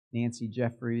Nancy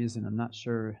Jeffries, and I'm not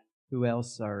sure who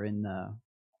else are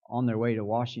on their way to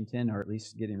Washington, or at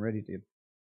least getting ready to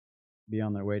be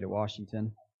on their way to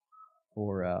Washington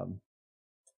for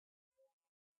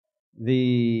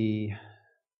the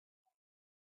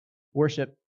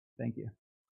worship. Thank you.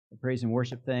 The praise and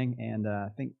worship thing. And I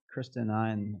think Krista and I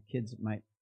and the kids might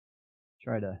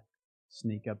try to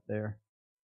sneak up there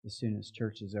as soon as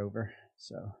church is over.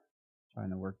 So trying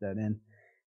to work that in.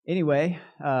 Anyway,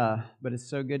 but it's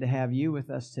so good to have you with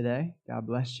us today. God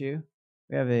bless you.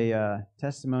 We have a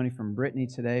testimony from Brittany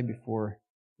today before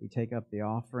we take up the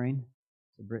offering.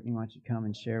 So Brittany, why don't you come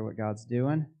and share what God's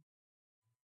doing?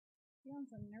 Feeling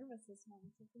so nervous this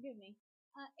morning, so forgive me.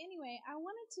 Anyway, I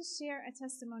wanted to share a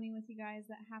testimony with you guys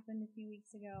that happened a few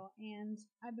weeks ago, and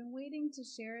I've been waiting to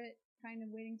share it, kind of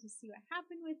waiting to see what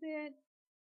happened with it,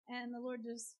 and the Lord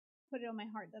just put it on my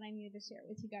heart that I needed to share it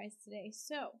with you guys today.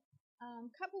 So,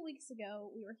 a couple weeks ago,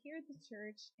 we were here at the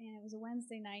church, and it was a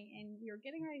Wednesday night, and we were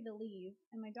getting ready to leave,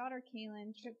 and my daughter,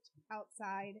 Kaylin, tripped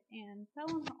outside and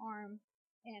fell on her arm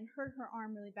and hurt her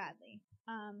arm really badly.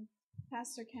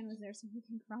 Pastor Ken was there, so he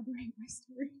can corroborate my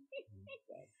story.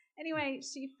 Anyway,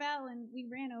 she fell, and we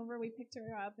ran over. We picked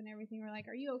her up and everything. We're like,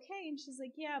 "Are you okay?" And she's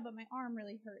like, "Yeah, but my arm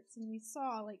really hurts." And we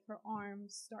saw, like, her arm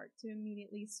start to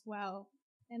immediately swell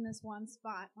in this one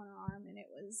spot on her arm, and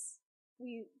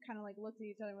we kind of, like, looked at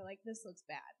each other and we're like, "This looks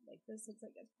bad. Like, this looks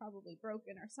like it's probably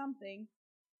broken or something."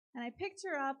 And I picked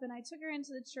her up, and I took her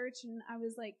into the church, and I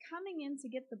was, like, coming in to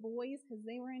get the boys because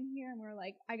they were in here, and we were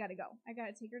like, "I got to go. I got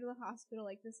to take her to the hospital.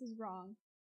 Like, this is wrong."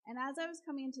 And as I was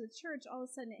coming into the church, all of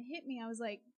a sudden it hit me. I was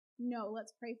like, "No,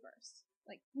 let's pray first.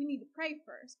 Like, we need to pray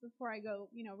first before I go,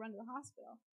 run to the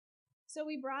hospital." So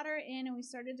we brought her in, and we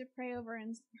started to pray over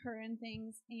her and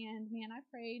things. And, man, I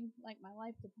prayed like my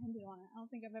life depended on it. I don't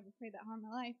think I've ever prayed that hard in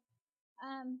my life.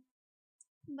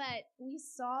 But we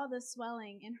saw the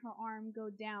swelling in her arm go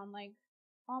down, like,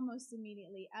 almost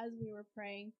immediately as we were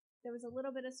praying. There was a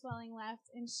little bit of swelling left,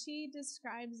 and she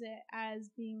describes it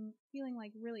as feeling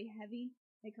like really heavy.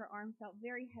 Like, her arm felt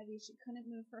very heavy. She couldn't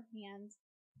move her hand.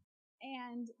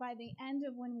 And by the end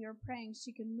of when we were praying,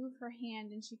 she could move her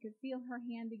hand, and she could feel her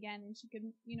hand again, and she could,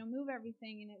 move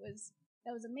everything. And that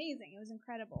was amazing. It was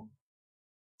incredible.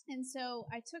 And so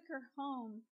I took her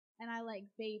home, and I, like,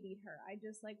 babied her. I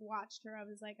just, like, watched her. I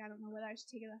was like, I don't know whether I should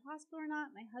take her to the hospital or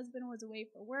not. My husband was away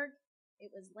for work. It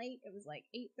was late. It was like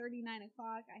 8:30, 9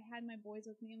 o'clock. I had my boys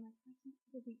with me. I'm like, I can't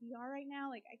go to the ER right now.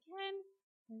 Like, I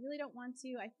really don't want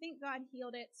to. I think God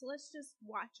healed it. So let's just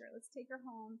watch her. Let's take her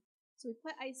home. So we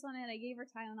put ice on it. I gave her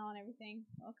Tylenol and everything.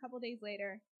 Well, a couple days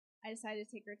later, I decided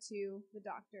to take her to the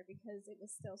doctor because it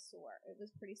was still sore. It was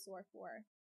pretty sore for her.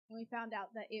 And we found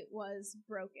out that it was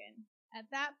broken. At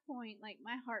that point, like,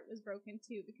 my heart was broken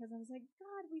too, because I was like,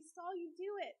 "God, we saw you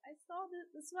do it. I saw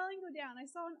the swelling go down. I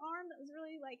saw an arm that was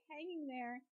really, like, hanging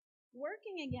there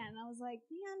working again." And I was like,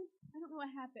 "Man, I don't know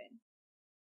what happened."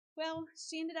 Well,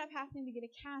 she ended up having to get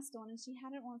a cast on, and she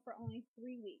had it on for only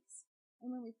 3 weeks.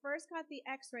 And when we first got the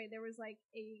x-ray, there was, like,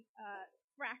 a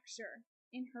fracture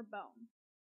in her bone.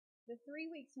 The 3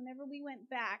 weeks, whenever we went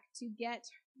back to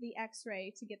get the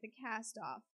x-ray, to get the cast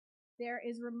off, there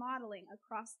is remodeling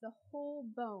across the whole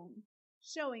bone,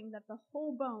 showing that the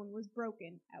whole bone was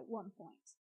broken at one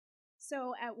point.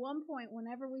 So at one point,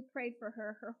 whenever we prayed for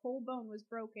her, her whole bone was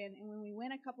broken, and when we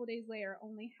went a couple days later,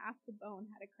 only half the bone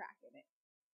had a crack in it.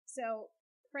 So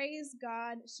praise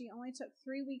God, she only took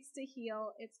 3 weeks to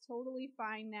heal. It's totally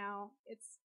fine now.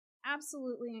 It's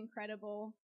absolutely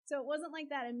incredible. So it wasn't like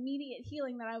that immediate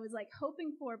healing that I was, like,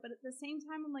 hoping for, but at the same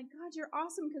time, I'm like, "God, you're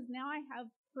awesome," because now I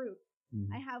have proof.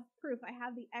 I have proof. I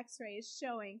have the x-rays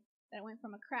showing that it went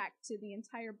from a crack to the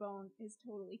entire bone is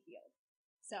totally healed.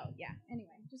 So, yeah,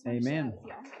 anyway, just want to share that with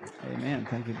y'all. Amen.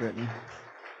 Thank you, Brittany.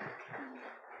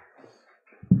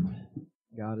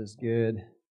 God is good.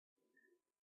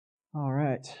 All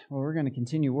right. Well, we're going to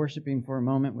continue worshiping for a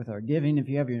moment with our giving. If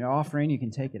you have your offering, you can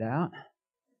take it out.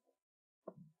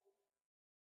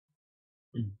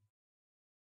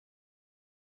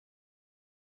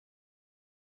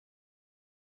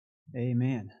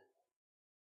 Amen.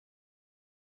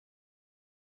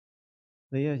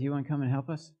 Leah, you want to come and help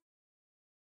us?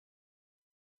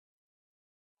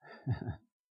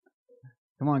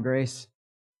 Come on, Grace.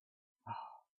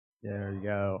 There you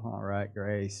go. All right,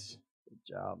 Grace. Good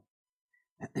job.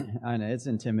 I know, it's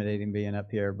intimidating being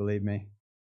up here, believe me.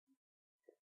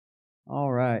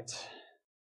 All right.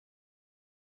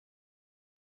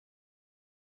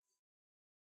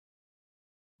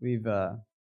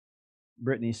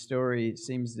 Brittany's story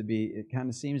kind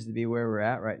of seems to be where we're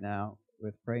at right now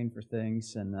with praying for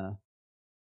things, and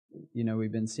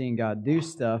we've been seeing God do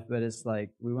stuff, but it's like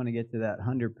we want to get to that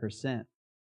 100%.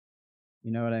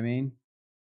 You know what I mean?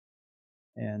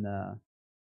 And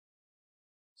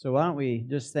so why don't we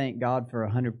just thank God for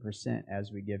 100%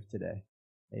 as we give today?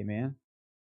 Amen?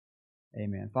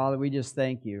 Amen. Father, we just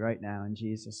thank you right now in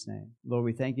Jesus' name. Lord,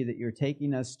 we thank you that you're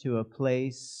taking us to a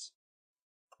place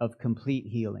of complete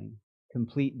healing,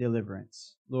 complete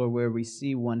deliverance. Lord, where we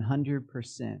see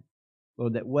 100%.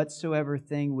 Lord, that whatsoever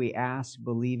thing we ask,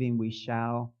 believing, we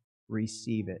shall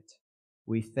receive it.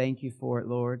 We thank you for it,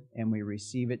 Lord, and we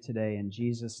receive it today in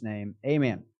Jesus' name.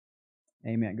 Amen.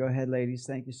 Amen. Go ahead, ladies.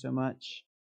 Thank you so much.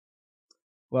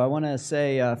 Well, I want to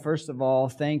say, first of all,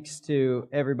 thanks to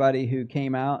everybody who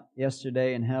came out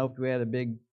yesterday and helped. We had a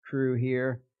big crew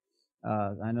here.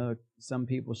 I know some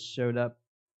people showed up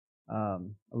a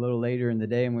little later in the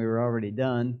day and we were already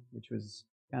done, which was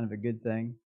kind of a good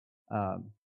thing.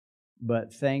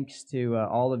 But thanks to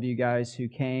all of you guys who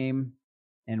came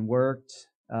and worked.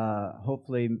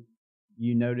 Hopefully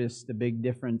you noticed the big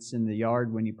difference in the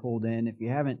yard when you pulled in. If you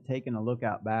haven't taken a look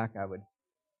out back, I would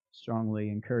strongly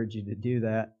encourage you to do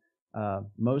that.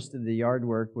 Most of the yard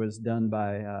work was done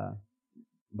by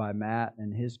Matt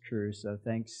and his crew, so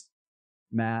thanks,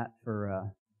 Matt,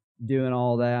 for doing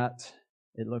all that.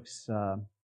 It looks a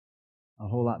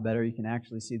whole lot better. You can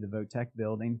actually see the Votech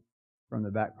building from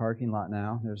the back parking lot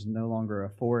now. There's no longer a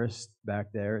forest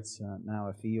back there. It's now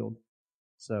a field.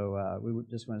 So we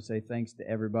just want to say thanks to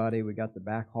everybody. We got the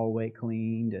back hallway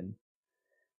cleaned and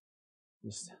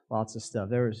just lots of stuff.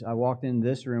 I walked in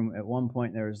this room at one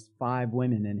point, there was 5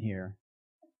 women in here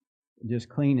just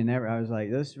cleaning I was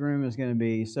like, this room is going to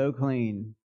be so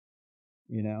clean,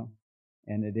 and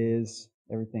it is.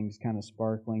 Everything's kind of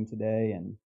sparkling today,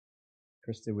 and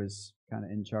Krista was kind of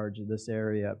in charge of this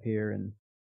area up here, and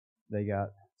they got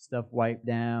stuff wiped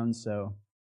down, so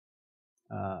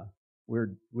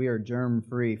we are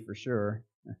germ-free for sure.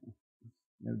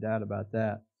 No doubt about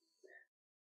that.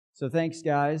 So thanks,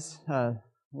 guys.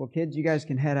 Well, kids, you guys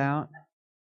can head out.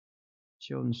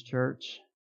 Children's Church.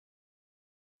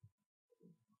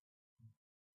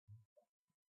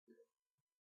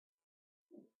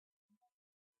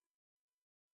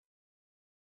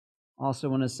 Also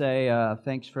want to say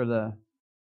thanks for the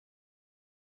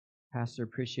pastor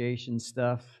appreciation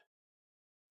stuff.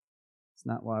 It's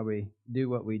not why we do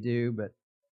what we do, but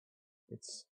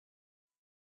it's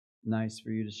nice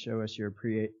for you to show us your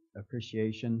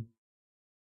appreciation.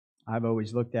 I've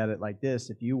always looked at it like this.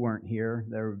 If you weren't here,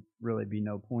 there would really be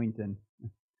no point in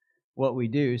what we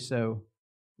do. So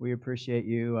we appreciate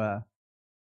you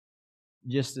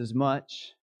just as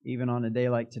much, even on a day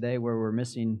like today where we're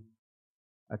missing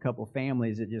a couple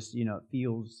families. It just,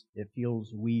 it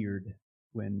feels weird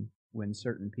when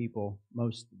certain people,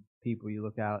 most people, you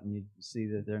look out and you see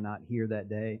that they're not here that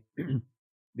day.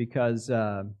 Because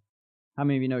how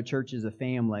many of you know church is a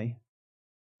family,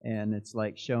 and it's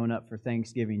like showing up for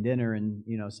Thanksgiving dinner and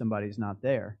somebody's not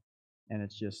there, and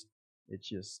it just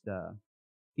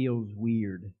feels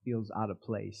weird, feels out of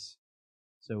place.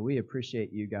 So we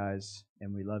appreciate you guys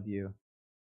and we love you,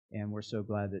 and we're so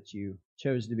glad that you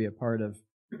chose to be a part of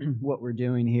what we're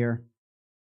doing here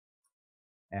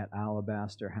at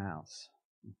Alabaster House.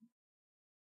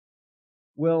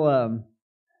 Well, we're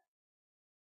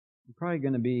probably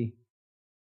going to be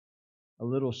a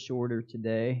little shorter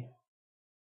today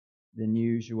than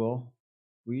usual.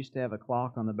 We used to have a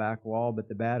clock on the back wall, but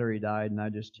the battery died, and I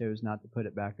just chose not to put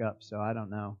it back up. So I don't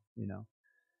know,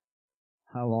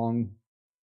 how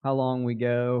long we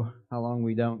go, how long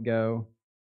we don't go.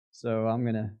 So I'm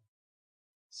going to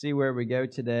see where we go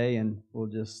today, and we'll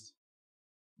just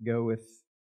go with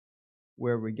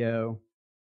where we go.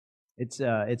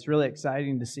 It's really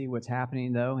exciting to see what's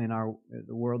happening, though, in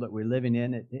the world that we're living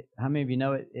in. How many of you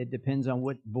know it depends on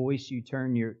what voice you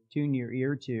tune your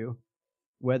ear to,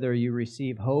 whether you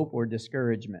receive hope or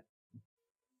discouragement.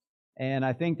 And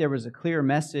I think there was a clear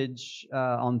message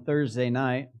on Thursday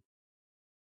night.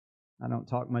 I don't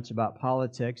talk much about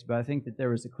politics, but I think that there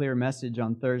was a clear message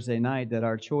on Thursday night that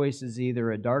our choice is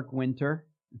either a dark winter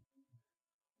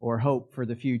or hope for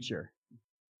the future.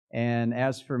 And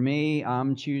as for me,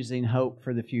 I'm choosing hope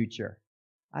for the future.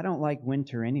 I don't like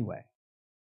winter anyway,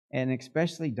 and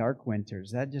especially dark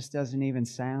winters. That just doesn't even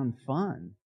sound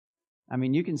fun. I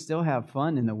mean, you can still have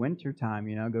fun in the wintertime,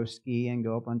 go skiing,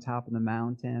 go up on top of the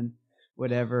mountain,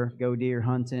 whatever, go deer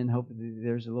hunting. Hopefully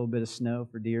there's a little bit of snow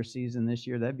for deer season this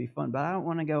year. That'd be fun. But I don't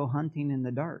want to go hunting in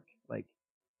the dark. Like,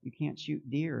 you can't shoot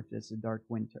deer if it's a dark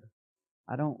winter.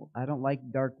 I don't like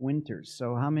dark winters.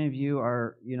 So how many of you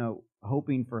are,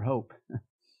 hoping for hope?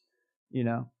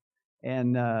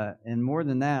 And more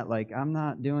than that, like, I'm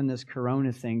not doing this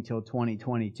Corona thing till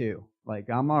 2022. Like,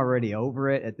 I'm already over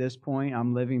it at this point.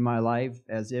 I'm living my life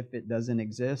as if it doesn't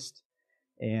exist.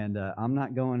 And I'm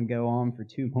not going to go on for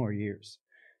 2 more years.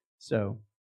 So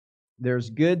there's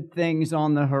good things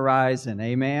on the horizon.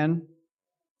 Amen?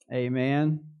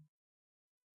 Amen.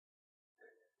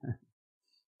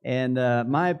 And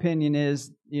my opinion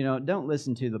is, don't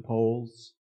listen to the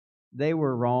polls. They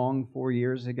were wrong 4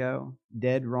 years ago,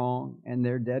 dead wrong, and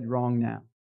they're dead wrong now.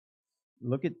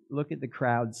 Look at the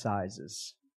crowd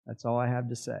sizes. That's all I have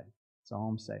to say. That's all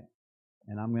I'm saying.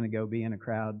 And I'm going to go be in a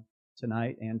crowd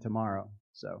tonight and tomorrow.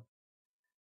 So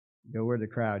go where the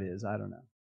crowd is. I don't know.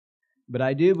 But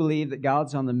I do believe that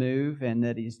God's on the move and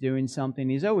that He's doing something.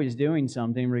 He's always doing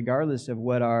something, regardless of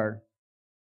what our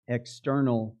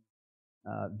external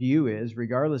view is,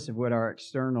 regardless of what our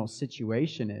external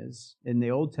situation is. In the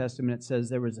Old Testament, it says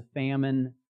there was a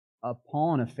famine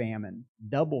upon a famine,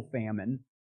 double famine,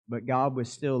 but God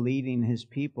was still leading His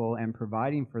people and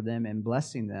providing for them and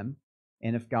blessing them.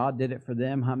 And if God did it for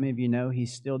them, how many of you know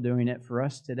He's still doing it for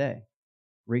us today,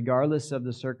 regardless of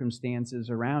the circumstances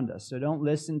around us? So don't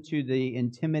listen to the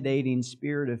intimidating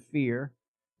spirit of fear,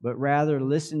 but rather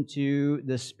listen to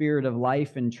the spirit of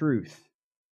life and truth,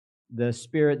 the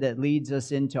spirit that leads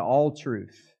us into all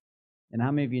truth. And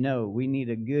how many of you know we need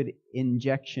a good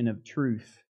injection of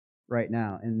truth right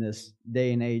now in this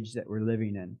day and age that we're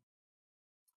living in?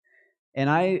 And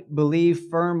I believe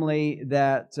firmly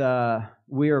that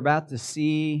we are about to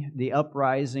see the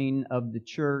uprising of the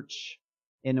church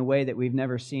in a way that we've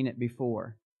never seen it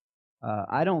before.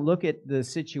 I don't look at the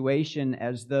situation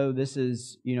as though this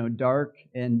is, dark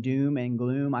and doom and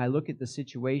gloom. I look at the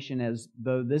situation as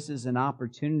though this is an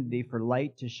opportunity for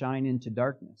light to shine into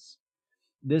darkness.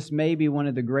 This may be one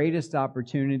of the greatest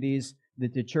opportunities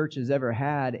that the church has ever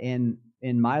had in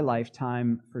my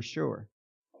lifetime, for sure.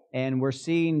 And we're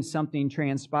seeing something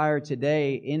transpire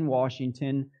today in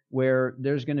Washington where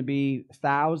there's going to be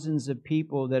thousands of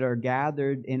people that are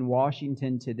gathered in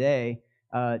Washington today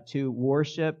to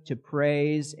worship, to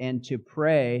praise, and to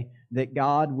pray that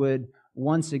God would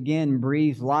once again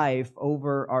breathe life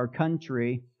over our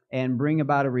country and bring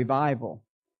about a revival.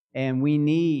 And we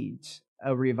need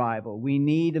a revival. We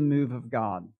need a move of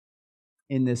God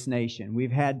in this nation.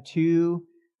 We've had two,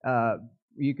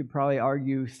 you could probably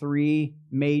argue 3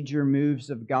 major moves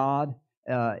of God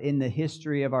in the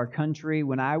history of our country.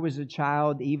 When I was a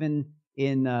child, even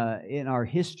in our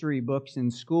history books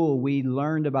in school, we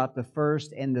learned about the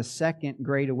first and the second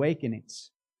Great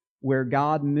Awakenings, where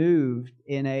God moved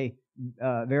in a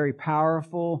very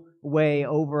powerful way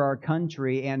over our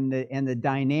country, and the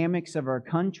dynamics of our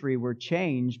country were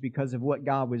changed because of what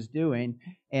God was doing.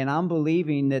 And I'm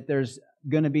believing that there's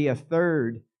going to be a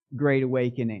third Great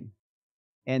Awakening,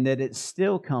 and that it's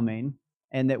still coming,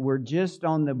 and that we're just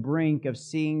on the brink of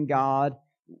seeing God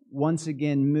once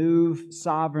again move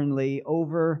sovereignly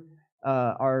over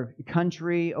our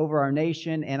country, over our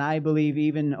nation, and I believe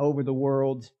even over the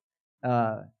world.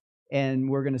 And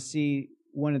we're going to see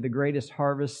one of the greatest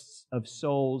harvests of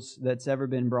souls that's ever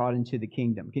been brought into the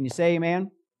kingdom. Can you say amen?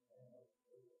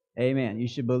 Amen. You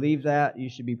should believe that. You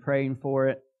should be praying for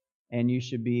it, and you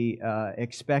should be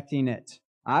expecting it.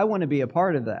 I want to be a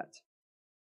part of that.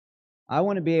 I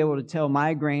want to be able to tell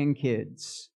my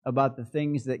grandkids about the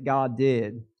things that God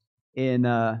did in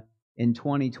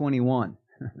 2021.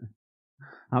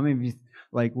 How many of you,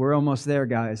 we're almost there,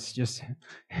 guys?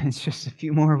 It's just a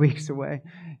few more weeks away.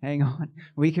 Hang on.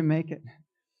 We can make it.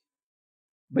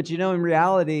 But in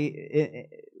reality,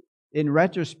 in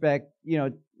retrospect,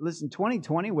 listen,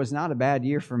 2020 was not a bad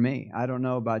year for me. I don't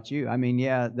know about you. I mean,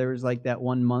 yeah, there was that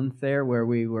 1 month there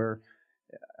where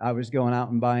I was going out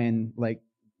and buying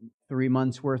 3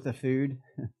 months worth of food.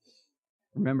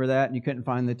 Remember that? And you couldn't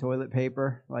find the toilet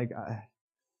paper.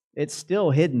 It's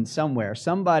still hidden somewhere.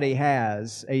 Somebody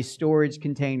has a storage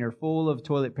container full of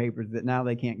toilet papers that now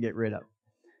they can't get rid of.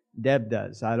 Deb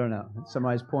does. I don't know.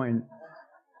 Somebody's pointing.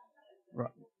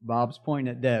 Bob's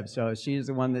pointing at Deb, so she's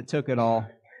the one that took it all.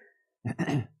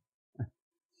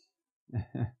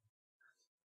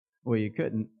 Well, you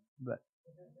couldn't, but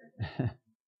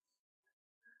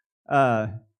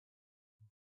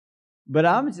but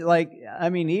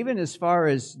even as far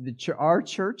as our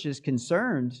church is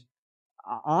concerned,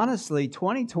 honestly,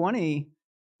 2020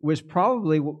 was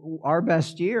probably our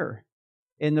best year.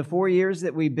 In the 4 years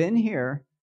that we've been here,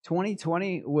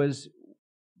 2020 was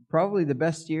probably the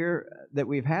best year that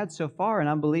we've had so far, and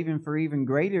I'm believing for even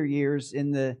greater years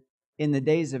in the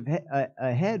days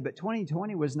ahead. But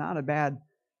 2020 was not a bad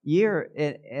year,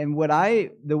 and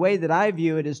the way that I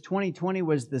view it is 2020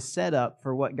 was the setup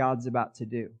for what God's about to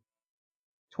do.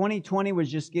 2020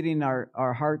 was just getting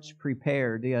our hearts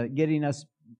prepared, getting us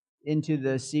into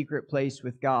the secret place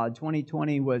with God.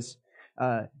 2020 was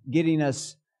getting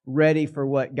us ready for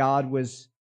what God was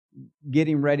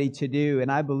getting ready to do.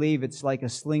 And I believe it's like a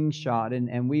slingshot,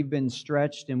 and we've been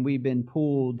stretched and we've been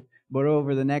pulled. But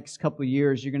over the next couple of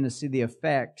years, you're going to see the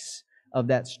effects of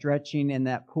that stretching and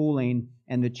that pulling,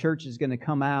 and the church is going to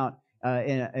come out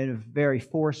in a very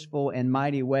forceful and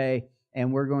mighty way,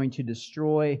 and we're going to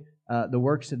destroy the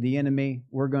works of the enemy.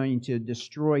 We're going to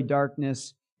destroy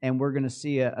darkness, and we're going to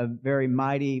see a very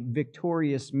mighty,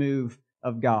 victorious move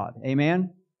of God.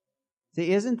 Amen?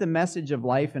 See, isn't the message of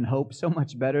life and hope so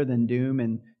much better than doom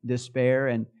and despair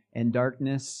and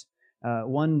darkness?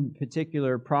 One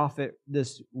particular prophet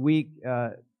this week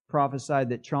prophesied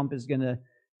that Trump is going to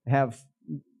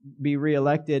be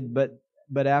reelected,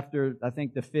 but after, I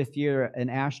think, the 5th year, an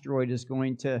asteroid is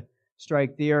going to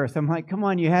strike the earth. I'm like, come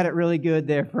on, you had it really good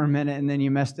there for a minute, and then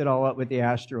you messed it all up with the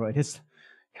asteroid.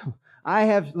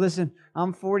 Listen,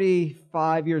 I'm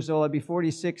 45 years old. I'll be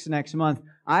 46 next month.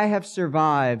 I have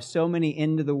survived so many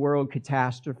end-of-the-world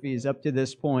catastrophes up to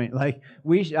this point. Like,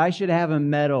 I should have a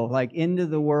medal, like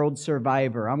end-of-the-world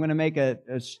survivor. I'm going to make a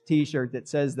T-shirt that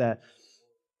says that.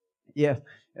 Yeah.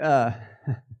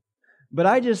 But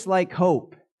I just like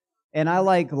hope, and I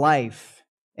like life.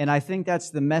 And I think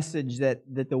that's the message that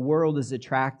the world is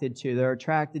attracted to. They're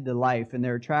attracted to life, and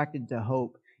they're attracted to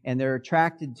hope, and they're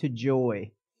attracted to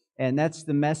joy. And that's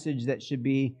the message that should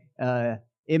be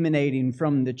emanating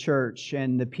from the church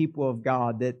and the people of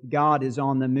God, that God is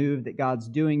on the move, that God's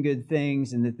doing good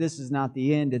things, and that this is not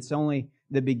the end. It's only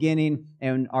the beginning,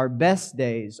 and our best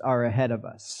days are ahead of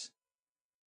us.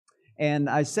 And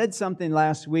I said something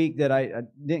last week that I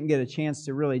didn't get a chance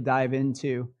to really dive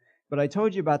into, but I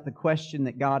told you about the question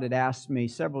that God had asked me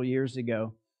several years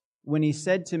ago when He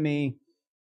said to me,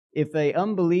 if an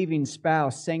unbelieving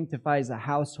spouse sanctifies a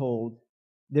household,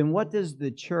 then what does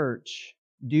the church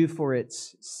do for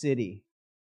its city?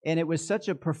 And it was such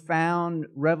a profound,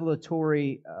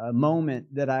 revelatory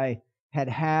moment that I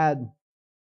had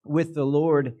with the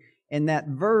Lord. And that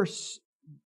verse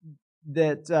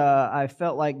that I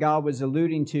felt like God was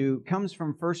alluding to comes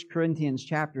from 1 Corinthians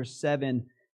chapter 7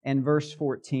 and verse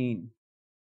 14.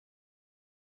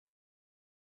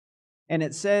 And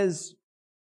it says,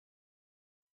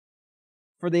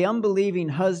 for the unbelieving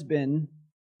husband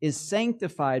is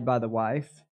sanctified by the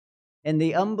wife, and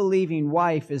the unbelieving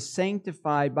wife is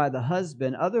sanctified by the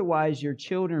husband. Otherwise your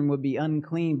children would be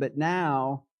unclean, but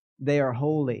now they are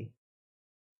holy.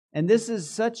 And this is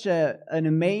such an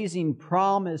amazing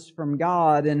promise from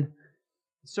God. And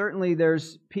certainly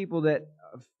there's people that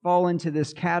fall into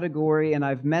this category, and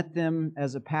I've met them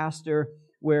as a pastor,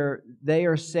 where they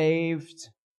are saved,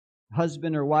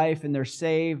 husband or wife, and they're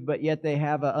saved, but yet they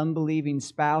have an unbelieving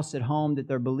spouse at home that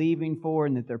they're believing for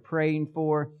and that they're praying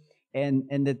for, and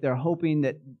that they're hoping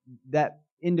that that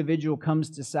individual comes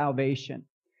to salvation.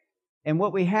 And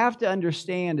what we have to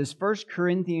understand is 1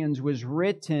 Corinthians was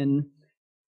written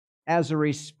as a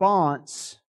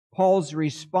response, Paul's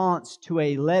response to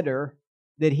a letter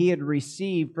that he had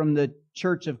received from the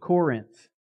church of Corinth.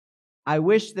 I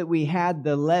wish that we had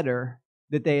the letter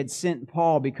that they had sent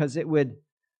Paul, because it would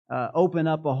open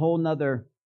up a whole nother,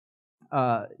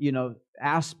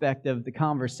 aspect of the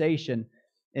conversation.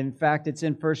 In fact, it's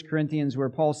in 1 Corinthians where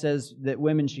Paul says that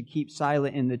women should keep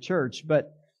silent in the church,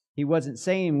 but he wasn't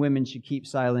saying women should keep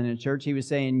silent in the church. He was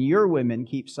saying your women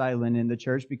keep silent in the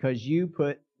church because you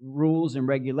put rules and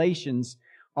regulations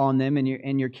on them, and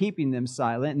you're keeping them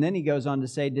silent. And then he goes on to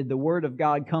say, did the word of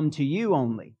God come to you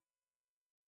only?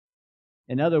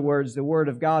 In other words, the word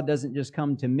of God doesn't just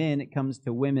come to men, it comes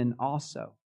to women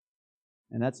also.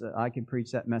 And I can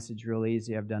preach that message real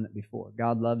easy. I've done it before.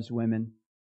 God loves women.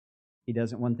 He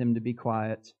doesn't want them to be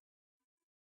quiet.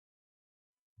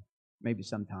 Maybe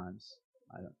sometimes.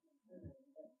 I'm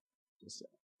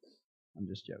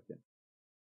just joking.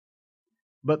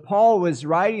 But Paul was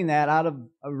writing that out of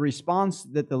a response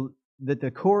that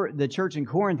the church in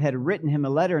Corinth had written him a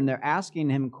letter, and they're asking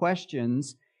him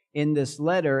questions in this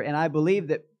letter. And I believe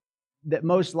that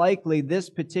most likely this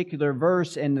particular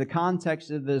verse and the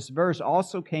context of this verse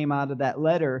also came out of that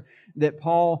letter that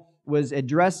Paul was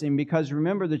addressing. Because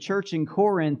remember, the church in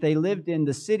Corinth, they lived in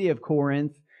the city of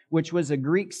Corinth, which was a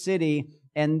Greek city,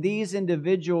 and these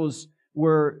individuals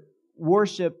were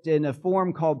worshipped in a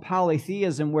form called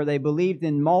polytheism, where they believed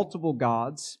in multiple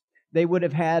gods. They would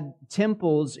have had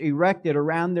temples erected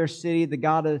around their city,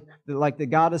 like the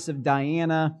goddess of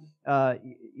Diana. I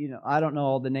don't know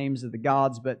all the names of the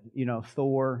gods, but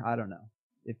Thor. I don't know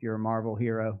if you're a Marvel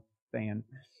hero fan,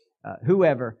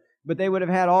 whoever. But they would have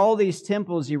had all these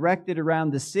temples erected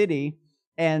around the city,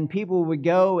 and people would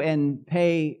go and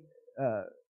pay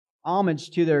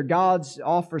homage to their gods,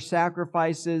 offer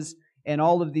sacrifices, and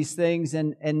all of these things.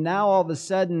 And now all of a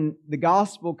sudden, the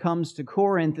gospel comes to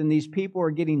Corinth, and these people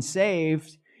are getting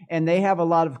saved, and they have a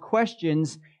lot of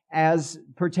questions as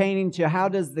pertaining to how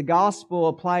does the gospel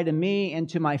apply to me and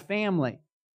to my family.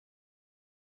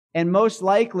 And most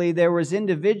likely there was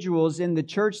individuals in the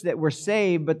church that were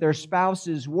saved, but their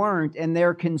spouses weren't, and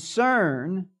their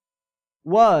concern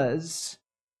was,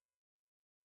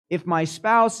 if my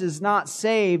spouse is not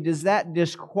saved, is that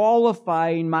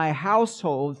disqualifying my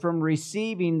household from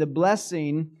receiving the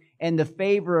blessing and the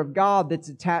favor of God that's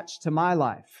attached to my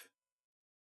life?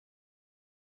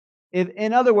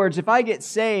 In other words, if I get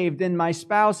saved and my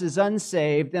spouse is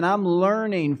unsaved, then I'm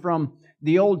learning from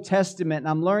the Old Testament, and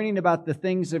I'm learning about the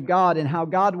things of God and how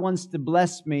God wants to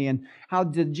bless me, and how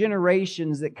the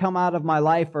generations that come out of my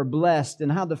life are blessed,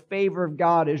 and how the favor of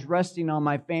God is resting on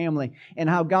my family, and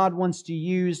how God wants to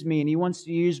use me, and He wants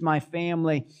to use my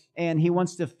family, and He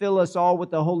wants to fill us all with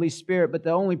the Holy Spirit. But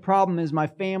the only problem is my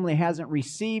family hasn't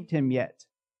received Him yet.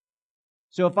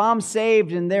 So if I'm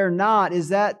saved and they're not, is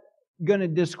that going to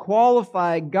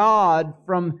disqualify God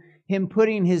from Him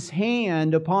putting His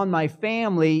hand upon my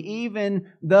family, even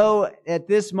though at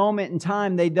this moment in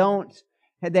time they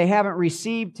haven't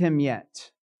received Him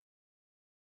yet?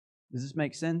 Does this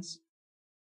make sense?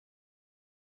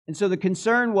 And so the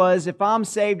concern was, if I'm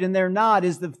saved and they're not,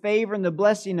 is the favor and the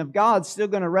blessing of God still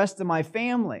going to rest on my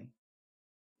family?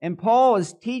 And Paul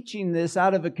is teaching this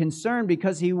out of a concern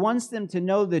because he wants them to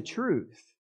know the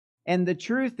truth. And the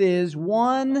truth is,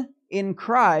 one in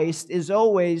Christ is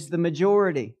always the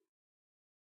majority.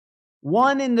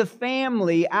 One in the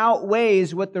family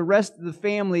outweighs what the rest of the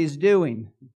family is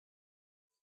doing.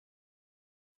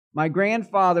 My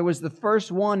grandfather was the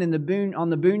first one on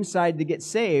the Boone side to get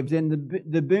saved, and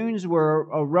the Boones were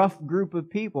a rough group of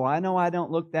people. I know I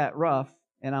don't look that rough,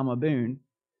 and I'm a Boone,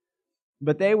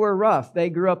 but they were rough. They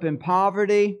grew up in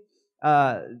poverty.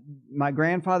 My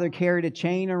grandfather carried a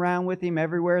chain around with him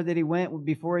everywhere that he went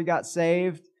before he got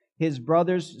saved. His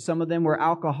brothers, some of them were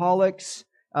alcoholics.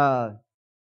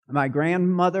 My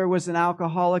grandmother was an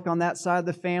alcoholic on that side of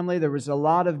the family. There was a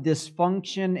lot of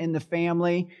dysfunction in the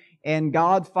family, and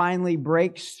God finally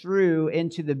breaks through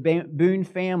into the Boone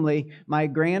family. My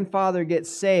grandfather gets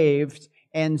saved,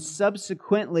 and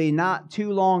subsequently, not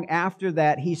too long after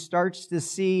that, he starts to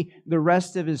see the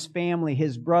rest of his family,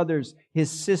 his brothers,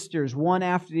 his sisters, one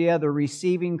after the other,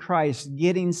 receiving Christ,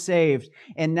 getting saved.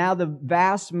 And now the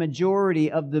vast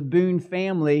majority of the Boone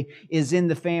family is in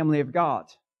the family of God.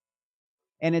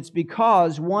 And it's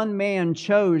because one man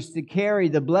chose to carry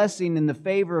the blessing and the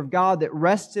favor of God that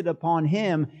rested upon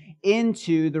him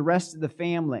into the rest of the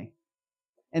family.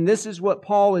 And this is what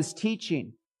Paul is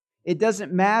teaching. It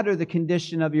doesn't matter the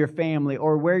condition of your family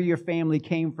or where your family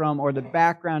came from or the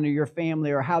background of your family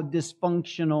or how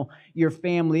dysfunctional your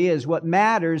family is. What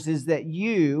matters is that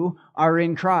you are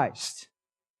in Christ.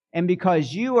 And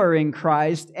because you are in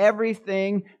Christ,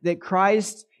 everything that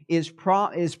Christ is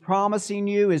promising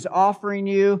you, is offering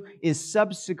you, is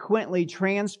subsequently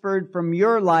transferred from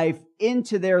your life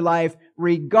into their life,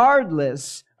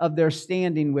 regardless of their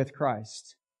standing with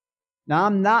Christ. Now,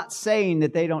 I'm not saying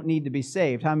that they don't need to be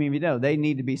saved. How many of you know they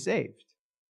need to be saved?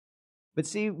 But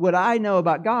see, what I know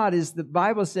about God is the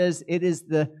Bible says it is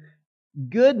the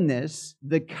goodness,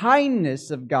 the kindness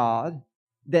of God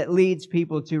that leads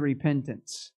people to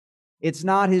repentance. It's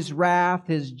not His wrath,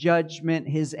 His judgment,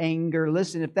 His anger.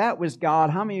 Listen, if that was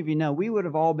God, how many of you know we would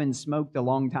have all been smoked a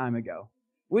long time ago?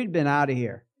 We'd been out of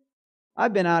here.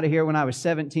 I've been out of here when I was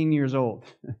 17 years old.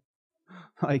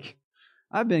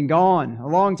 I've been gone a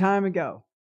long time ago.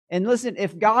 And listen,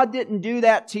 if God didn't do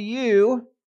that to you,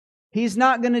 He's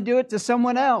not going to do it to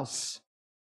someone else.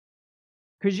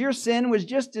 Because your sin was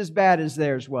just as bad as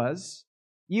theirs was.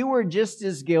 You were just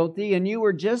as guilty and you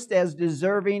were just as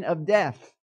deserving of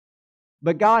death.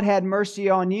 But God had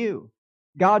mercy on you.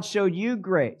 God showed you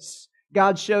grace.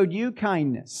 God showed you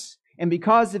kindness. And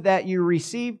because of that, you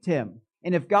received Him.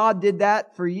 And if God did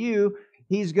that for you,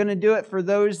 He's going to do it for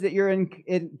those that you're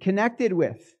connected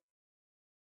with.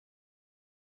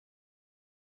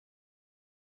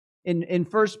 In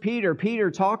 1 Peter,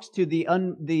 Peter talks to the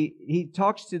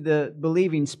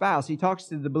believing spouse. He talks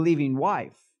to the believing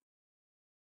wife.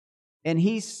 And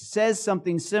he says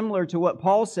something similar to what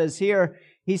Paul says here.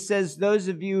 He says, those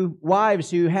of you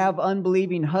wives who have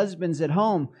unbelieving husbands at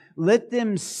home, let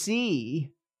them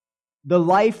see the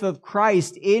life of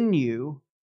Christ in you,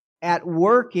 at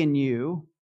work in you.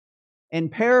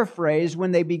 And paraphrase,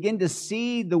 when they begin to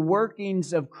see the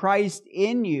workings of Christ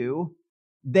in you,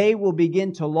 they will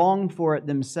begin to long for it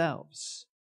themselves.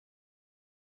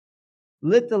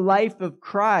 Let the life of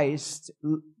Christ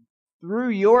through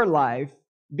your life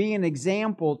be an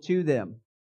example to them.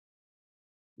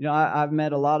 You know, I've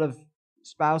met a lot of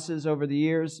spouses over the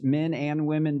years, men and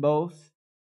women both,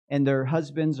 and their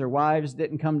husbands or wives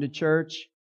didn't come to church,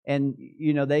 and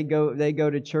you know they go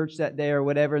to church that day or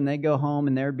whatever, and they go home,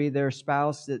 and there'd be their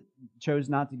spouse that chose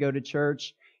not to go to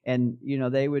church, and you know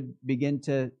they would begin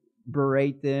to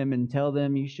berate them and tell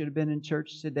them, you should have been in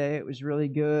church today, it was really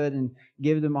good, and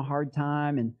give them a hard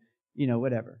time, and you know,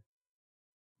 whatever.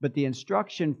 But the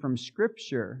instruction from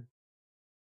Scripture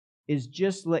is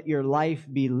just let your life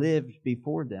be lived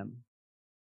before them,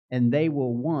 and they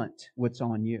will want what's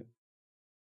on you.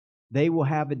 They will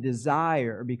have a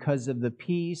desire because of the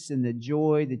peace and the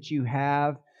joy that you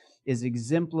have is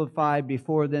exemplified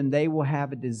before them. They will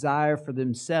have a desire for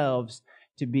themselves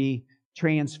to be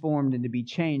transformed and to be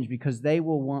changed because they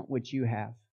will want what you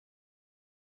have.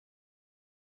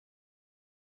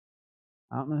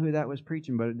 I don't know who that was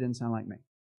preaching, but it didn't sound like me.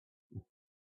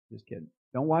 Just kidding.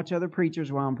 Don't watch other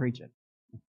preachers while I'm preaching.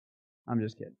 I'm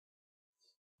just kidding.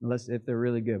 Unless if they're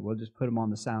really good, we'll just put them on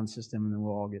the sound system and then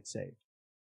we'll all get saved.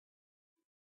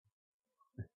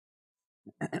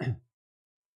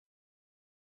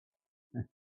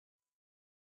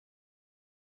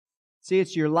 See,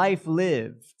 it's your life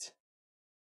lived.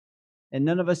 And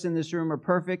none of us in this room are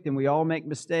perfect, and we all make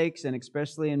mistakes, and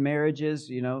especially in marriages,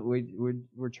 you know,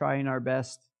 we're trying our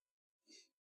best.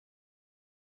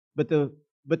 But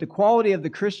the quality of the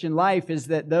Christian life is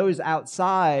that those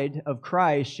outside of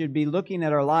Christ should be looking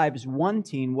at our lives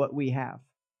wanting what we have.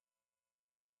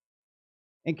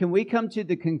 And can we come to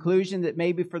the conclusion that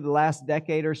maybe for the last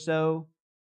decade or so,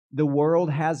 the world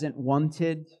hasn't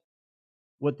wanted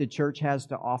what the church has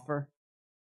to offer?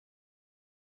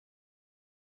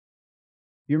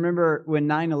 You remember when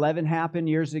 9/11 happened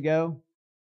years ago?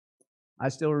 I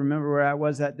still remember where I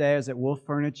was that day. I was at Wolf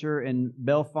Furniture in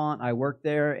Bellefonte. I worked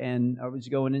there, and I was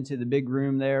going into the big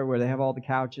room there where they have all the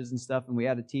couches and stuff, and we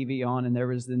had a TV on, and there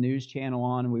was the news channel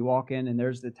on, and we walk in, and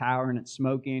there's the tower, and it's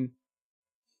smoking.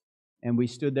 And we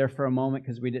stood there for a moment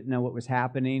because we didn't know what was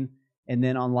happening. And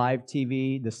then on live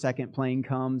TV, the second plane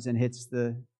comes and hits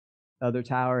the other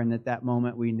tower, and at that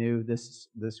moment we knew this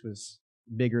was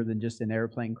bigger than just an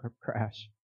airplane crash.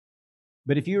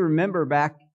 But if you remember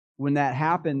back when that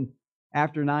happened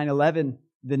after 9/11,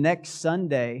 the next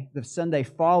Sunday, the Sunday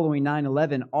following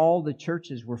 9/11, all the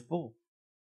churches were full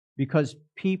because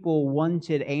people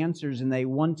wanted answers and they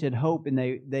wanted hope and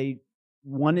they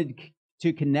wanted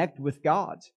to connect with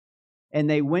God. And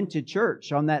they went to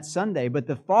church on that Sunday. But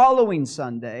the following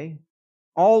Sunday,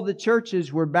 all the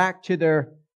churches were back to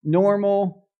their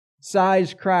normal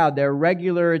size crowd, their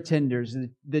regular attenders.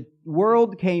 The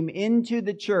world came into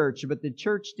the church, but the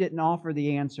church didn't offer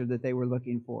the answer that they were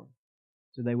looking for.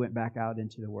 So they went back out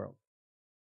into the world.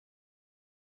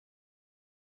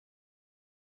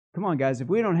 Come on, guys, if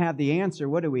we don't have the answer,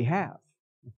 what do we have?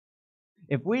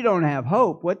 If we don't have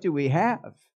hope, what do we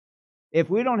have? If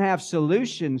we don't have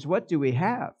solutions, what do we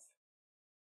have?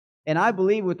 And I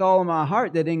believe with all of my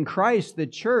heart that in Christ, the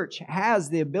church has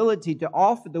the ability to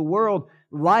offer the world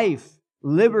life,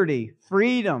 liberty,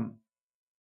 freedom.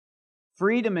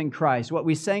 Freedom in Christ. What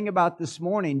we sang about this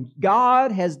morning.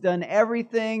 God has done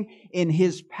everything in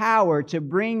His power to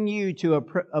bring you to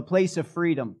a place of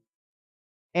freedom.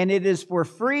 And it is for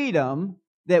freedom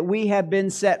that we have been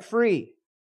set free.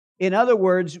 In other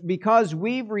words, because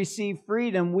we've received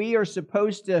freedom, we are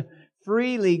supposed to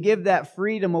freely give that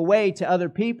freedom away to other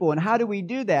people. And how do we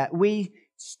do that? We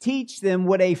teach them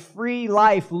what a free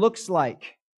life looks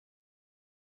like.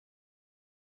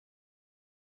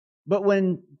 But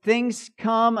when things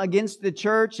come against the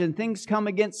church and things come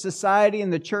against society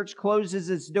and the church closes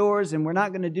its doors and we're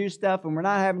not going to do stuff and we're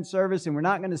not having service and we're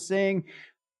not going to sing,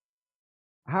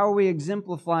 how are we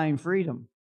exemplifying freedom?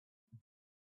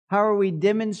 How are we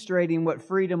demonstrating what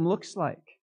freedom looks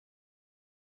like?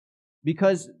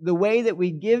 Because the way that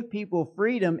we give people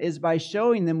freedom is by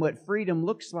showing them what freedom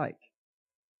looks like.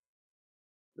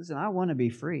 Listen, I want to be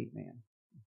free, man.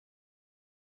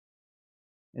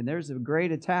 And there's a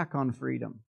great attack on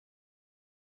freedom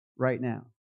right now.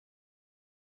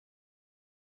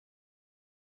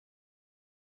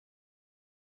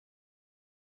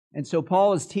 And so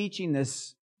Paul is teaching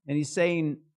this, and he's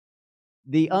saying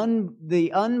the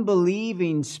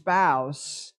unbelieving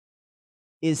spouse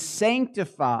is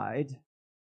sanctified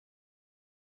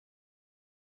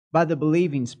by the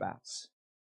believing spouse.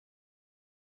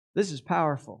 This is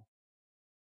powerful.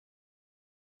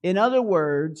 In other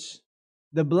words,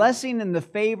 the blessing and the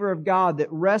favor of God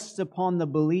that rests upon the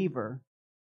believer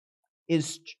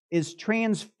is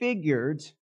transfigured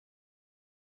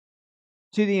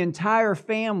to the entire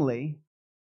family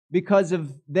because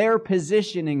of their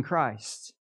position in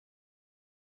Christ.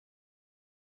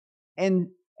 And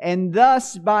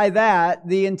thus, by that,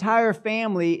 the entire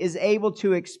family is able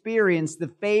to experience the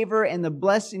favor and the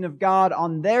blessing of God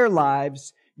on their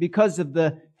lives because of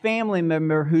the family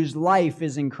member whose life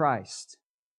is in Christ.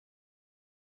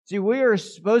 See, we are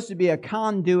supposed to be a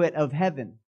conduit of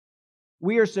heaven.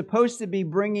 We are supposed to be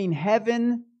bringing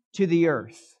heaven to the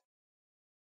earth.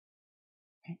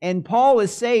 And Paul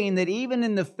is saying that even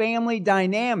in the family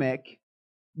dynamic,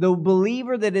 the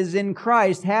believer that is in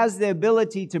Christ has the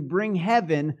ability to bring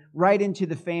heaven right into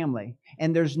the family.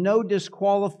 And there's no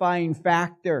disqualifying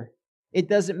factor. It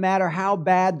doesn't matter how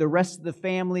bad the rest of the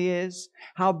family is,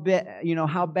 how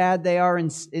bad they are in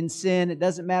sin. It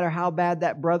doesn't matter how bad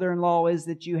that brother-in-law is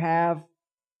that you have.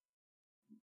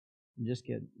 I'm just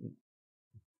kidding.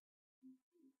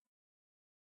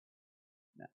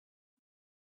 No.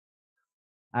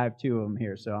 I have two of them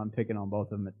here, so I'm picking on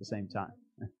both of them at the same time.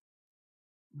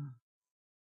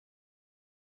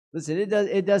 Listen,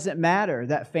 it doesn't matter,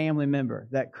 that family member,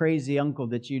 that crazy uncle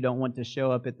that you don't want to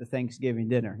show up at the Thanksgiving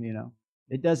dinner,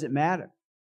 It doesn't matter.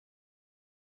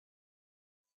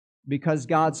 Because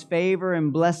God's favor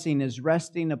and blessing is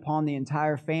resting upon the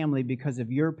entire family because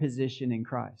of your position in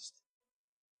Christ.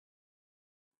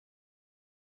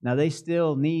 Now, they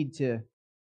still need to,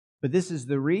 but this is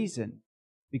the reason.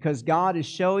 Because God is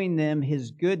showing them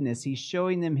His goodness. He's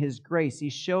showing them His grace.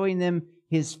 He's showing them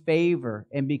His favor.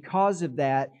 And because of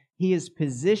that, He is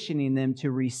positioning them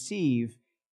to receive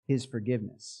His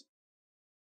forgiveness.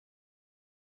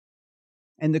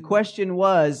 And the question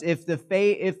was, if the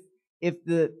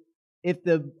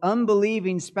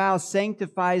unbelieving spouse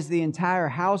sanctifies the entire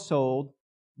household,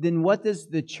 then what does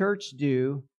the church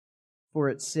do for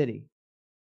its city?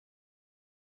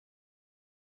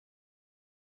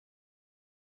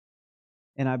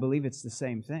 And I believe it's the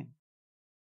same thing.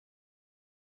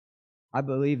 I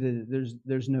believe that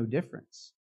there's no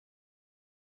difference.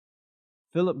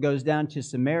 Philip goes down to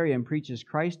Samaria and preaches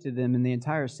Christ to them, and the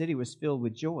entire city was filled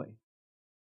with joy.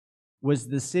 Was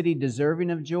the city deserving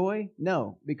of joy?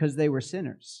 No, because they were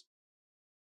sinners.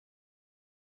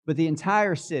 But the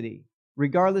entire city,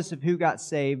 regardless of who got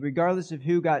saved, regardless of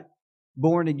who got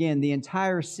born again, the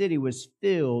entire city was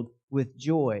filled with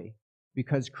joy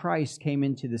because Christ came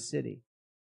into the city.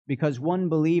 Because one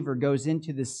believer goes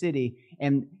into the city,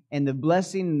 and the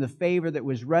blessing and the favor that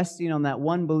was resting on that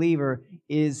one believer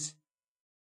is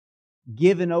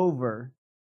given over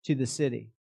to the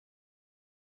city.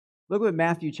 Look what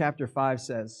Matthew chapter 5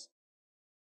 says.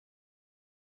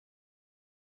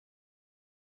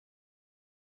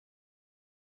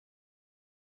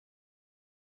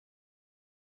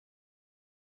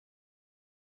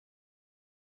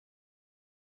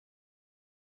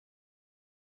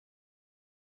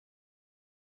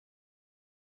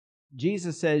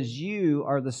 Jesus says, "You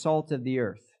are the salt of the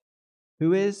earth."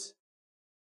 Who is?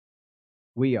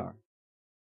 We are.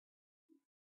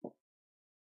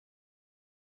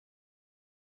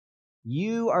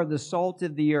 You are the salt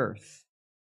of the earth.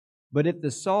 But if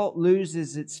the salt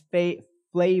loses its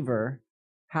flavor,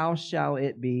 how shall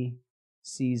it be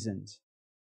seasoned?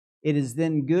 It is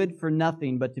then good for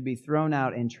nothing but to be thrown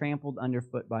out and trampled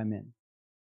underfoot by men.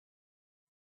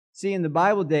 See, in the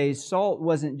Bible days, salt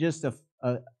wasn't just a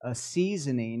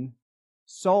seasoning.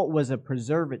 Salt was a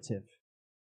preservative.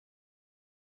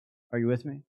 Are you with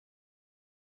me?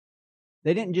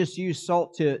 They didn't just use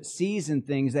salt to season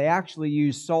things. They actually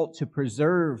used salt to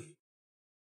preserve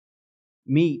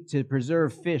meat, to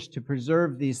preserve fish, to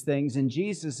preserve these things. And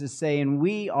Jesus is saying,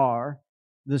 we are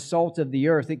the salt of the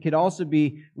earth. It could also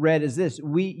be read as this: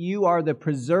 you are the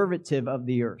preservative of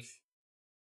the earth.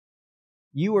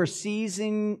 You are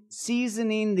seasoning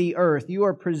the earth. You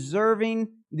are preserving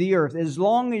the earth. As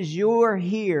long as you are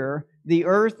here, the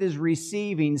earth is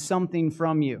receiving something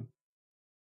from you.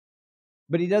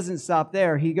 But He doesn't stop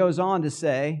there. He goes on to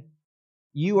say,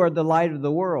 you are the light of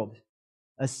the world.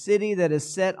 A city that is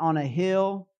set on a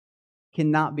hill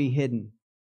cannot be hidden.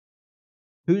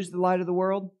 Who's the light of the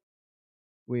world?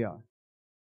 We are.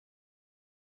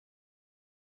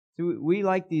 So we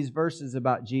like these verses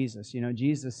about Jesus.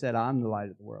 Jesus said, I'm the light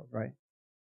of the world, right?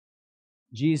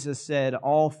 Jesus said,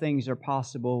 all things are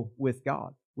possible with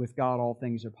God. With God, all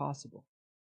things are possible.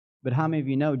 But how many of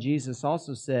you know Jesus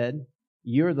also said,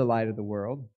 you're the light of the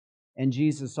world. And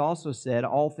Jesus also said,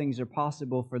 all things are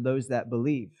possible for those that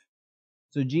believe.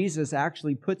 So Jesus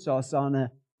actually puts us on an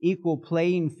equal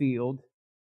playing field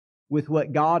with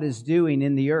what God is doing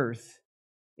in the earth,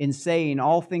 in saying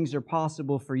all things are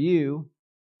possible for you,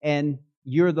 and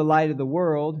you're the light of the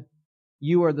world,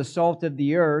 you are the salt of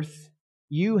the earth,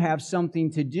 you have something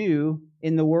to do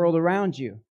in the world around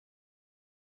you.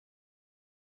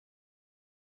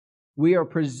 We are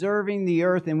preserving the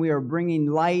earth and we are bringing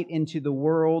light into the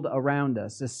world around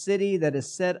us. A city that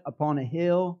is set upon a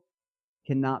hill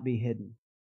cannot be hidden.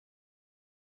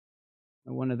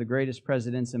 And one of the greatest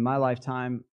presidents in my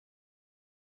lifetime,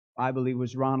 I believe,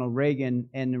 was Ronald Reagan.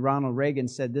 And Ronald Reagan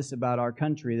said this about our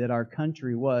country, that our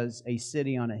country was a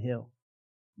city on a hill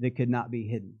that could not be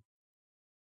hidden.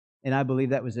 And I believe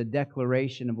that was a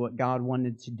declaration of what God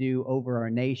wanted to do over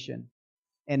our nation.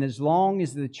 And as long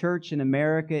as the church in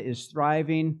America is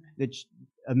thriving,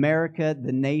 America,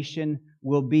 the nation,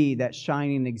 will be that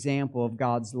shining example of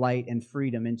God's light and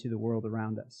freedom into the world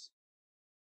around us.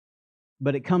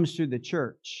 But it comes through the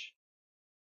church.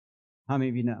 How many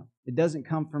of you know? It doesn't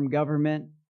come from government.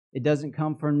 It doesn't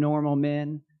come from normal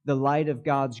men. The light of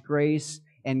God's grace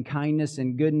and kindness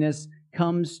and goodness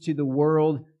comes to the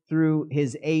world through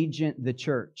His agent, the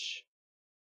church.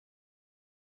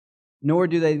 Nor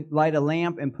do they light a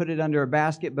lamp and put it under a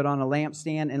basket, but on a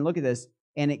lampstand. And look at this.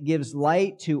 And it gives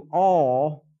light to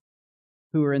all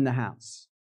who are in the house.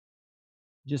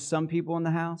 Just some people in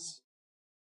the house?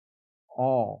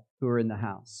 All who are in the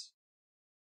house.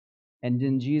 And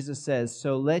then Jesus says,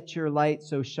 so let your light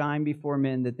so shine before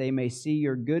men that they may see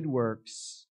your good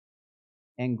works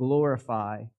and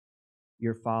glorify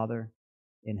your Father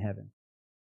in heaven.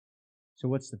 So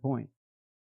what's the point?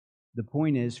 The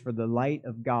point is for the light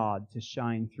of God to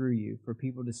shine through you, for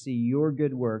people to see your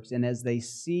good works. And as they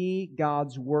see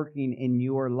God's working in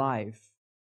your life,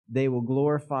 they will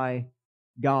glorify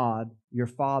God, your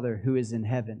Father, who is in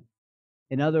heaven.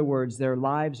 In other words, their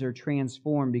lives are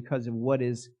transformed because of what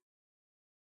is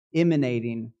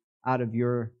emanating out of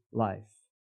your life.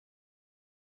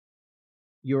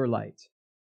 Your light.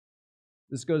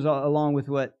 This goes along with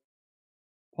what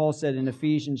Paul said in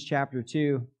Ephesians chapter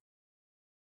 2.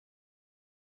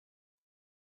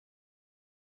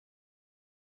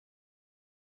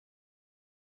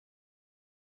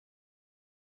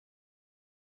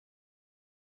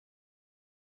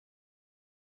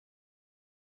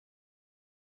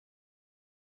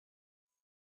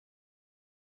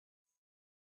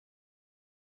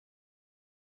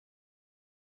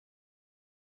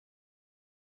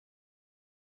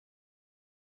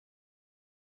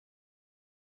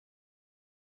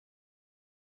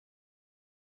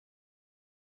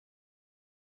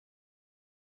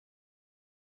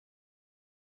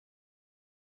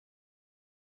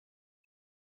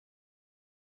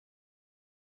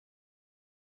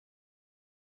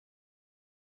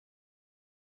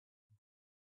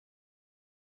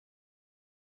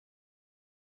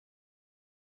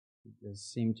 It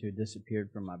seemed to have disappeared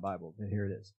from my Bible, but here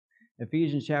it is.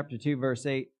 Ephesians chapter 2, verse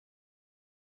 8.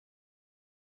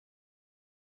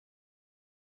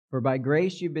 For by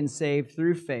grace you've been saved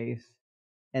through faith,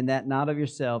 and that not of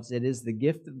yourselves. It is the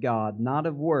gift of God, not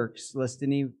of works, lest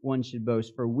anyone should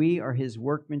boast. For we are His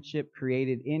workmanship,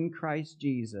 created in Christ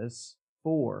Jesus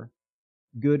for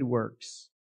good works,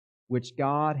 which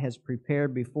God has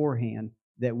prepared beforehand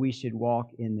that we should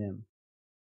walk in them.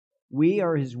 We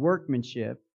are His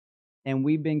workmanship, and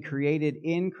we've been created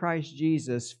in Christ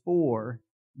Jesus for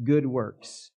good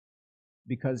works,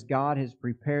 because God has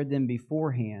prepared them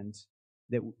beforehand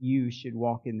that you should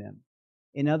walk in them.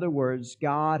 In other words,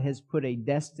 God has put a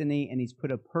destiny and He's put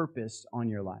a purpose on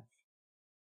your life.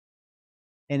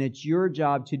 And it's your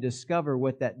job to discover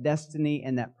what that destiny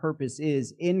and that purpose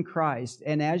is in Christ.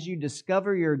 And as you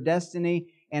discover your destiny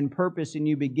and purpose and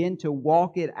you begin to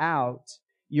walk it out,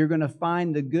 you're going to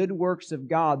find the good works of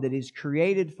God that He's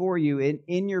created for you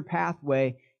in your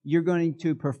pathway. You're going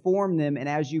to perform them, and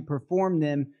as you perform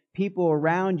them, people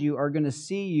around you are going to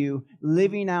see you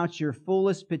living out your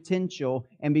fullest potential,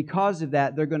 and because of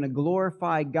that, they're going to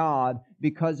glorify God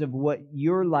because of what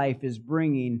your life is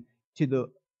bringing to the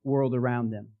world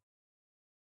around them.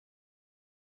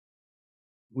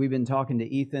 We've been talking to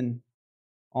Ethan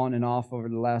on and off over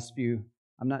the last few.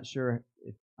 I'm not sure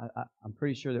if I'm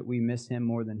pretty sure that we miss him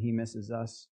more than he misses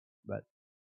us, but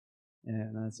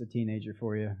that's a teenager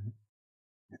for you.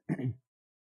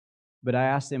 But I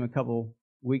asked him a couple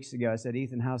weeks ago, I said,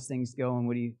 Ethan, how's things going?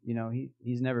 What do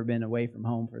he's never been away from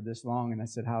home for this long. And I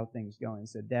said, how are things going? He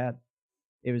said, Dad,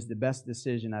 it was the best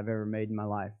decision I've ever made in my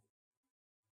life.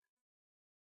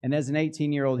 And as an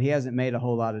 18-year-old, he hasn't made a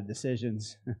whole lot of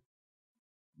decisions.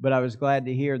 But I was glad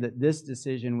to hear that this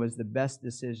decision was the best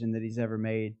decision that he's ever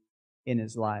made in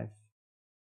his life.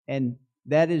 And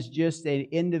that is just an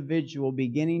individual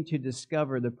beginning to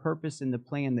discover the purpose and the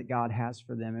plan that God has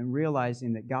for them, and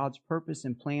realizing that God's purpose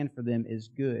and plan for them is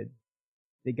good,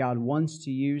 that God wants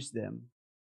to use them.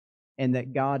 and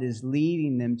that God is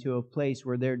leading them to a place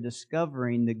where they're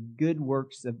discovering the good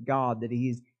works of God that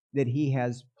He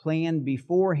has planned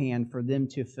beforehand for them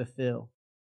to fulfill.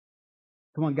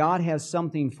 Come on, God has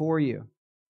something for you.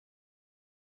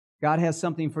 God has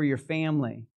something for your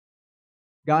family.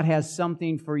 God has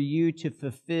something for you to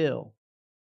fulfill.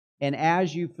 And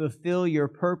as you fulfill your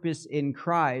purpose in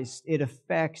Christ, it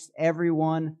affects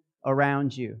everyone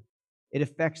around you. It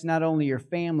affects not only your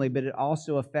family, but it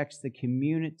also affects the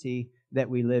community that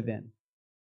we live in.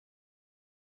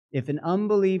 If an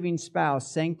unbelieving spouse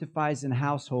sanctifies an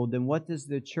household, then what does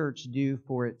the church do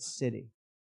for its city?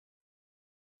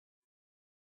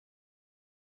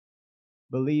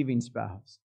 Believing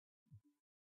spouse.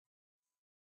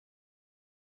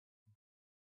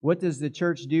 What does the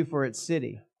church do for its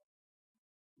city?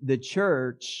 The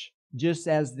church, just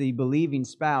as the believing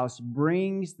spouse,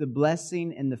 brings the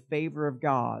blessing and the favor of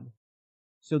God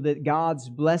so that God's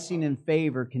blessing and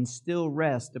favor can still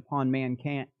rest upon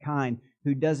mankind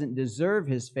who doesn't deserve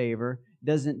His favor,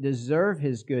 doesn't deserve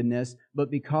His goodness,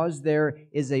 but because there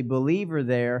is a believer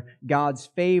there, God's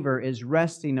favor is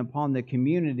resting upon the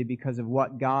community because of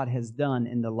what God has done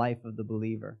in the life of the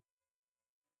believer.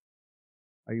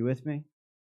 Are you with me?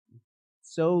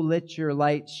 So let your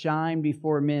light shine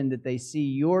before men that they see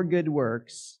your good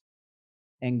works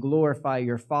and glorify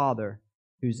your Father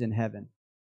who's in heaven.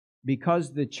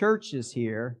 Because the church is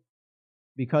here,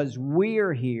 because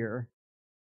we're here,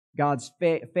 God's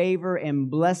favor and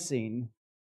blessing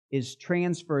is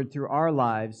transferred through our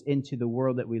lives into the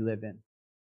world that we live in.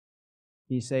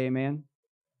 Can you say amen?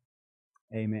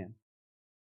 Amen.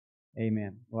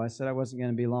 Amen. Well, I said I wasn't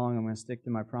going to be long. I'm going to stick to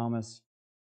my promise.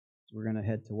 So we're going to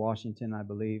head to Washington, I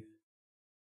believe.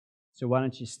 So why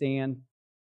don't you stand?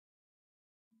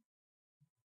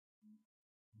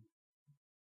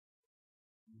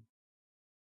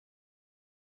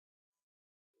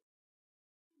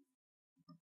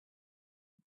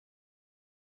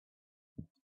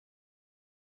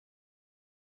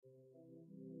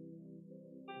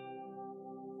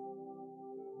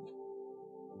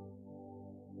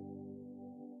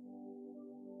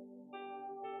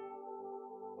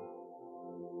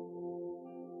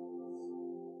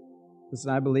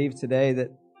 Listen, I believe today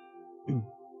that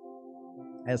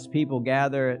as people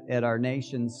gather at our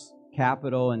nation's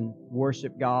capital and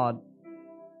worship God,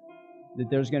 that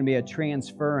there's going to be a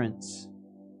transference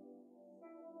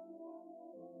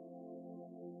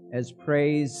as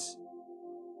praise.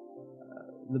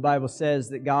 The Bible says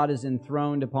that God is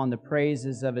enthroned upon the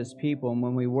praises of His people. And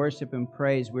when we worship and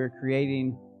praise, we're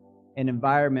creating an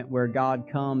environment where God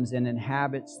comes and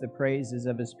inhabits the praises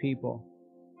of His people.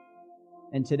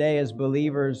 And today, as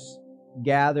believers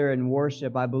gather and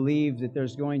worship, I believe that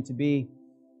there's going to be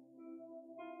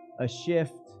a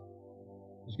shift.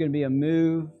 There's going to be a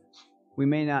move. We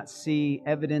may not see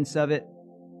evidence of it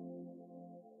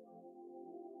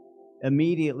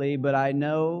immediately, but I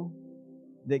know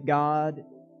that God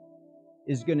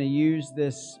is going to use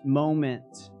this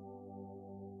moment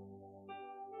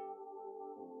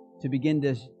to begin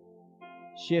to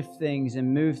shift things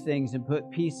and move things and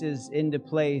put pieces into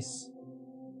place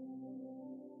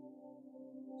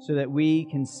so that we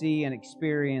can see and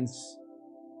experience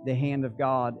the hand of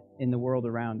God in the world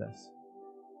around us.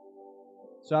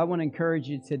 So I want to encourage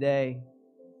you today,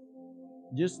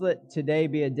 just let today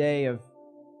be a day of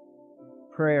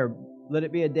prayer. Let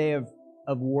it be a day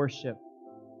of worship.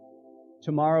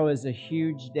 Tomorrow is a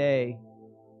huge day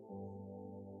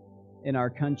in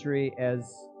our country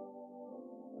as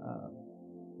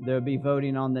they'll be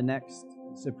voting on the next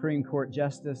Supreme Court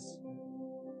justice.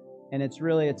 And it's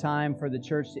really a time for the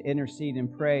church to intercede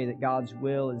and pray that God's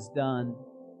will is done.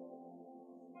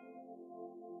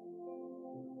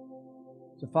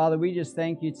 So, Father, we just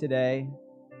thank You today.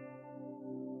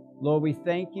 Lord, we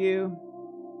thank You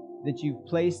that You've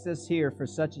placed us here for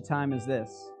such a time as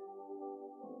this.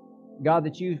 God,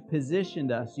 that You've positioned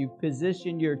us. You've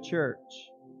positioned Your church.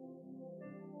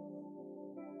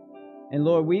 And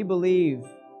Lord, we believe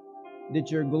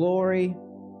that Your glory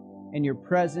and Your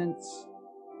presence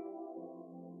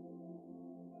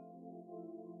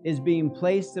is being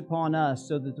placed upon us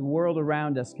so that the world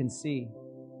around us can see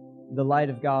the light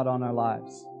of God on our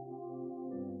lives.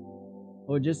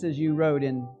 Lord, just as You wrote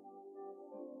in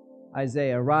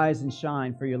Isaiah, "Arise and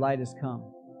shine, for your light has come,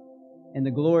 and the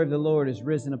glory of the Lord is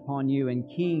risen upon you, and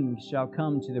kings shall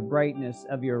come to the brightness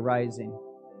of your rising."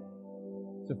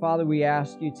 So, Father, we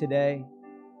ask You today,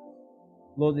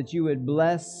 Lord, that You would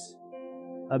bless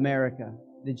America,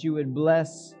 that You would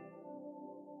bless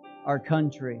our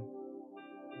country.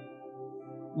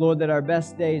 Lord, that our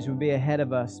best days would be ahead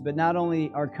of us, but not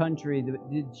only our country,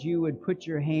 that you would put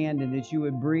your hand and that you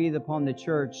would breathe upon the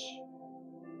church,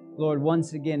 Lord,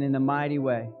 once again in a mighty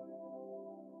way.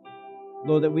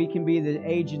 Lord, that we can be the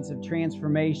agents of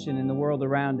transformation in the world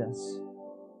around us,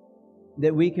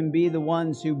 that we can be the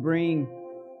ones who bring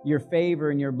your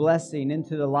favor and your blessing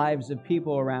into the lives of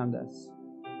people around us.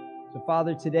 So,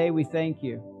 Father, today we thank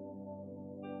you.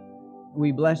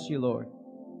 We bless you, Lord.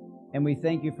 And we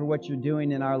thank you for what you're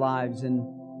doing in our lives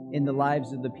and in the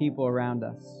lives of the people around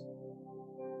us.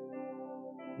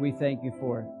 We thank you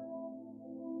for it.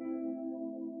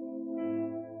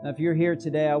 Now, if you're here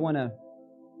today, I want to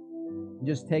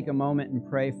just take a moment and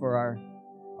pray for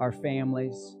our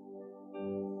families.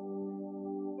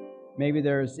 Maybe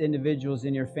there's individuals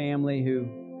in your family who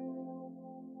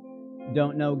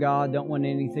don't know God, don't want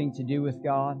anything to do with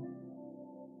God.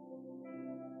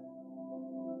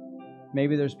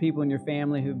 Maybe there's people in your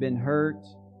family who've been hurt,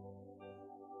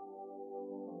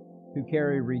 who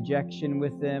carry rejection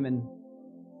with them, and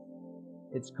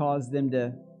it's caused them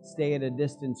to stay at a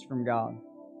distance from God.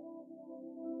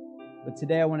 But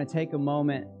today I want to take a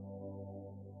moment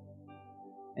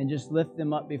and just lift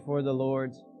them up before the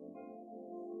Lord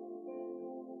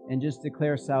and just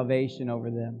declare salvation over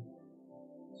them.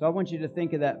 So I want you to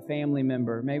think of that family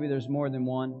member. Maybe there's more than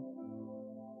one.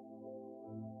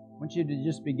 I want you to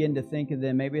just begin to think of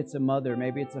them. Maybe it's a mother.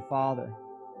 Maybe it's a father.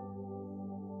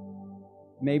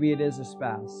 Maybe it is a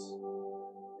spouse.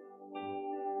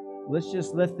 Let's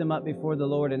just lift them up before the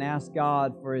Lord and ask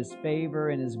God for His favor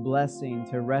and His blessing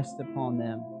to rest upon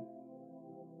them,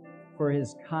 for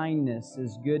His kindness,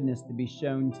 His goodness to be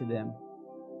shown to them.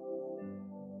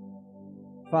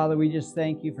 Father, we just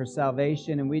thank you for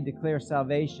salvation, and we declare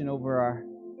salvation over our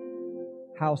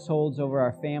households, over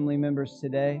our family members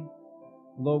today.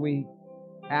 Lord, we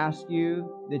ask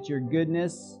you that your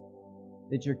goodness,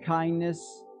 that your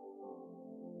kindness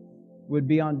would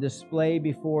be on display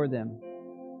before them,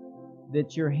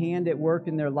 that your hand at work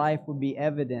in their life would be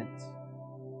evident.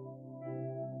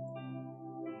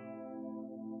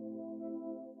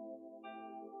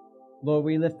 Lord,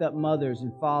 we lift up mothers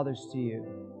and fathers to you.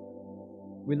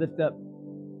 We lift up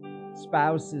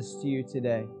spouses to you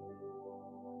today,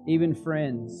 even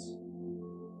friends.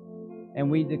 And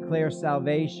we declare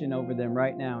salvation over them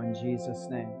right now in Jesus'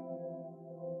 name.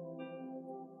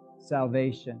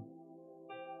 Salvation.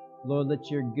 Lord, let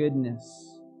your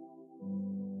goodness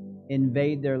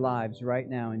invade their lives right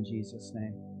now in Jesus'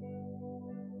 name.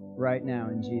 Right now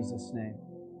in Jesus' name.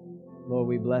 Lord,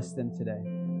 we bless them today.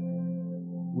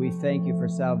 We thank you for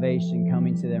salvation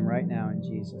coming to them right now in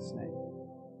Jesus' name.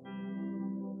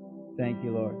 Thank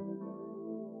you, Lord.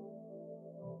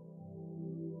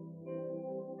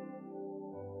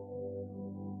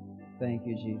 Thank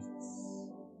you, Jesus.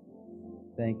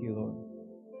 Thank you, Lord.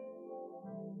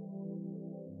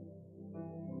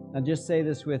 Now just say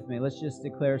this with me. Let's just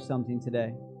declare something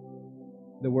today.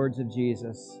 The words of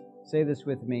Jesus. Say this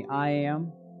with me. I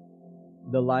am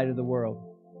the light of the world.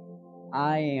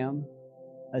 I am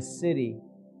a city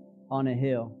on a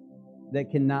hill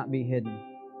that cannot be hidden.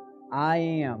 I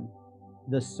am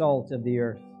the salt of the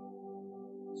earth.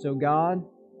 So God,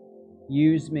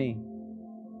 use me.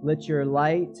 Let your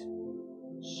light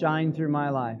shine through my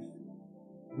life.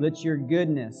 Let your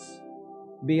goodness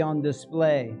be on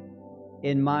display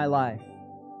in my life.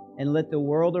 And let the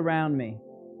world around me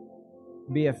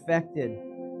be affected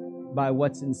by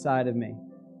what's inside of me.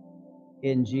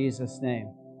 In Jesus'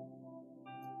 name.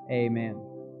 Amen.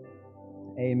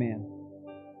 Amen.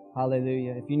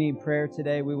 Hallelujah. If you need prayer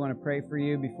today, we want to pray for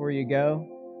you before you go.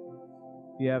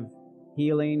 If you have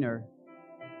healing or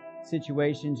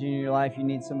situations in your life you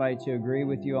need somebody to agree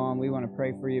with you on, we want to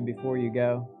pray for you before you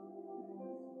go.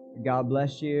 God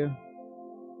bless you.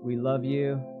 We love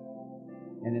you.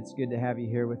 And it's good to have you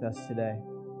here with us today.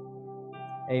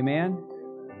 Amen.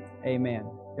 Amen.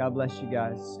 God bless you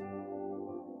guys.